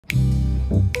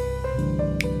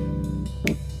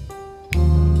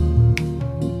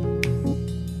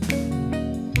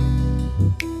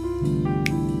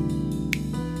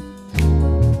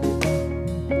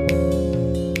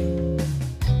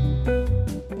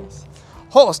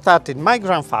All started my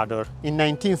grandfather in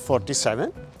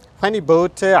 1947 when he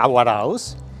bought our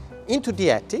house. Into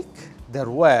the attic there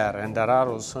were, and there are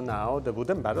also now, the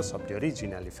wooden barrels of the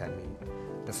original family,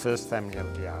 the first family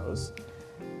of the house.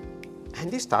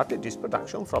 And he started this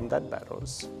production from that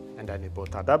barrels. And then he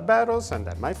bought other barrels, and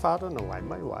then my father, now I'm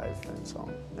my wife, and so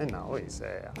on. And now it's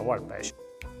our passion.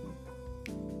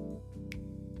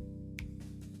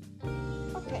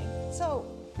 Okay, so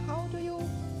how do you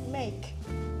make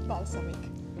balsamic?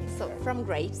 So from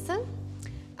grapes.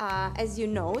 As you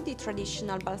know, the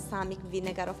traditional balsamic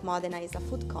vinegar of Modena is a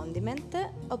food condiment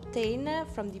obtained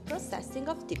from the processing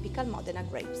of typical Modena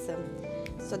grapes.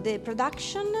 So the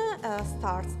production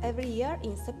starts every year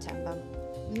in September,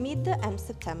 mid and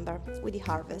September with the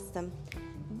harvest.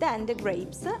 Then the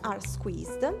grapes are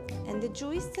squeezed and the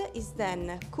juice is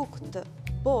then cooked,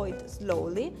 boiled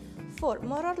slowly for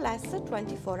more or less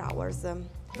 24 hours.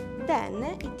 Then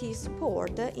it is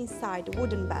poured inside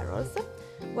wooden barrels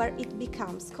where it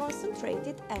becomes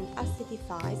concentrated and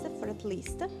acidifies for at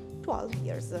least 12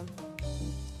 years.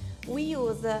 We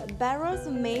use barrels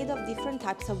made of different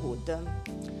types of wood: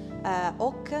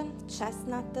 oak,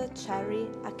 chestnut, cherry,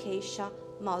 acacia,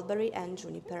 mulberry and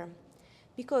juniper.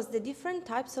 Because the different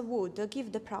types of wood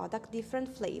give the product different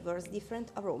flavors,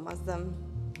 different aromas.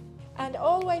 And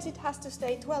always it has to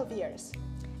stay 12 years?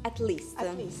 At least.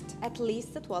 At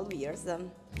least 12 years.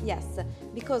 Yes,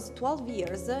 because 12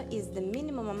 years is the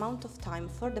minimum amount of time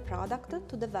for the product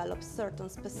to develop certain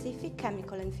specific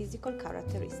chemical and physical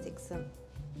characteristics.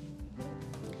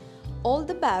 All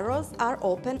the barrels are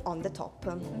open on the top,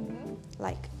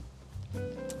 like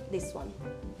this one,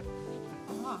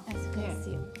 as you can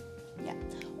see. Yeah.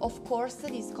 Of course,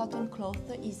 this cotton cloth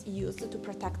is used to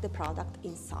protect the product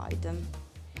inside.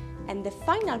 And the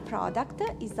final product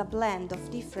is a blend of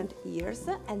different ears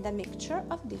and a mixture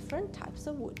of different types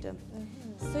of wood.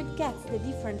 So it gets the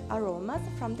different aromas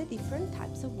from the different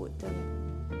types of wood.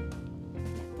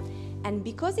 And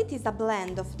because it is a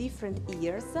blend of different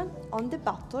ears, on the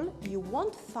bottle you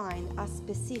won't find a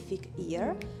specific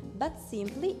ear, but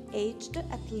simply aged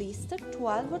at least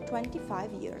 12 or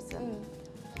 25 years.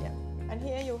 Yeah. And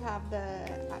here you have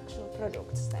the actual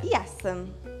products then? Yes.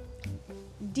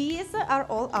 These are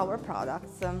all our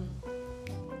products.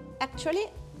 Actually,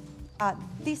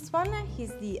 this one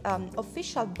is the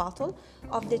official bottle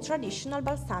of the traditional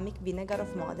balsamic vinegar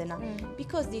of Modena,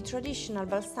 because the traditional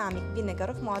balsamic vinegar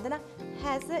of Modena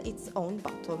has its own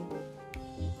bottle.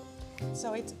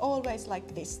 So it's always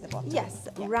like this, the bottle? Yes,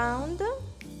 yeah. Round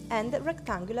and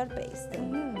rectangular based.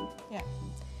 Yeah.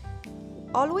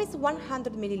 Always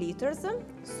 100 milliliters,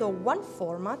 so one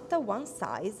format, one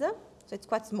size. So it's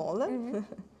quite small.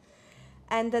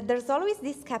 And there's always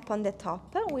this cap on the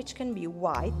top, which can be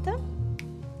white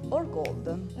or gold.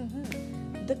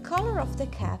 The color of the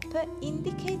cap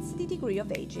indicates the degree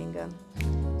of aging.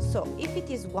 So if it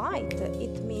is white,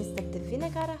 it means that the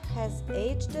vinegar has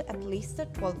aged at least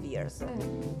 12 years.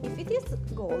 If it is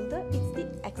gold, it's the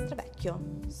extra vecchio,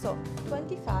 so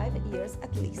 25 years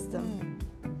at least.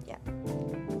 Yeah.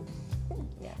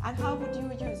 And how would you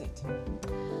use it?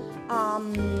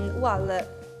 Well,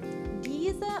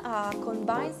 these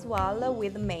combines well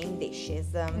with main dishes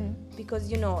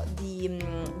because you know the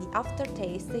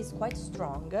aftertaste is quite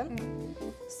strong.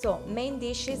 So main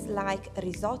dishes like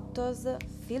risottos,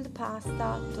 filled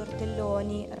pasta,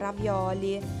 tortelloni,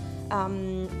 ravioli,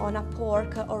 on a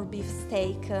pork or beef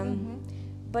steak.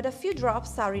 But a few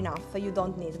drops are enough. You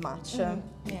don't need much.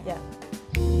 Yeah.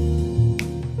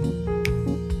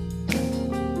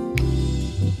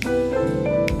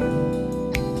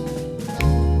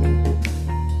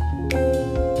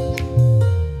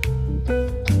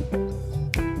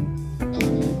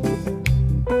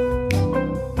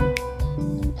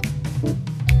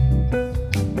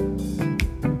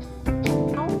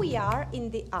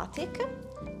 Attic,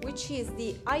 which is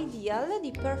the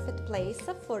perfect place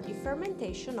for the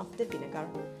fermentation of the vinegar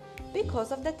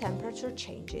because of the temperature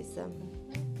changes.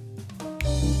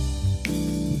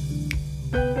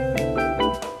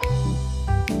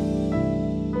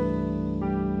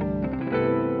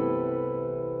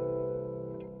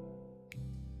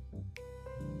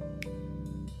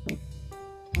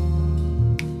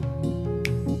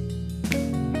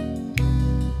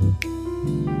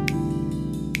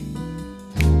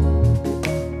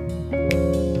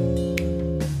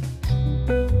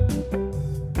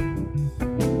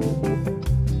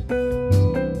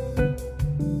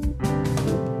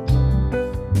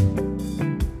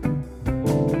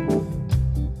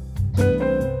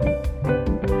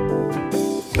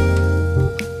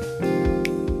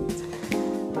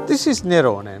 This is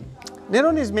Nerone.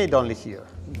 Nerone is made only here.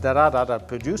 There are other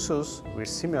producers with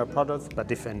similar products but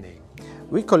different name.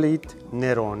 We call it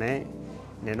Nerone.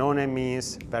 Nerone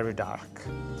means very dark.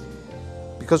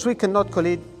 Because we cannot call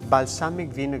it balsamic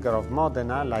vinegar of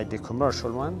Modena like the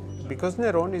commercial one, because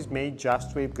Nerone is made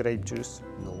just with grape juice,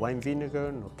 no wine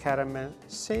vinegar, no caramel,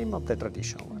 same of the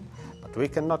traditional one. But we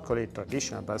cannot call it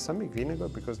traditional balsamic vinegar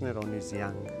because Nerone is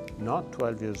young, not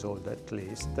 12 years old at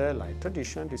least, like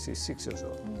traditional, this is 6 years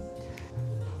old.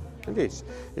 And this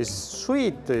is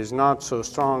sweet, it's not so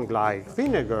strong like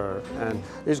vinegar, and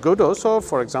it's good also,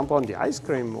 for example, on the ice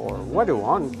cream or what you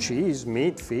want, cheese,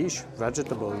 meat, fish,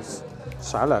 vegetables,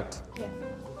 salad. Yeah.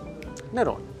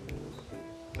 Nerone.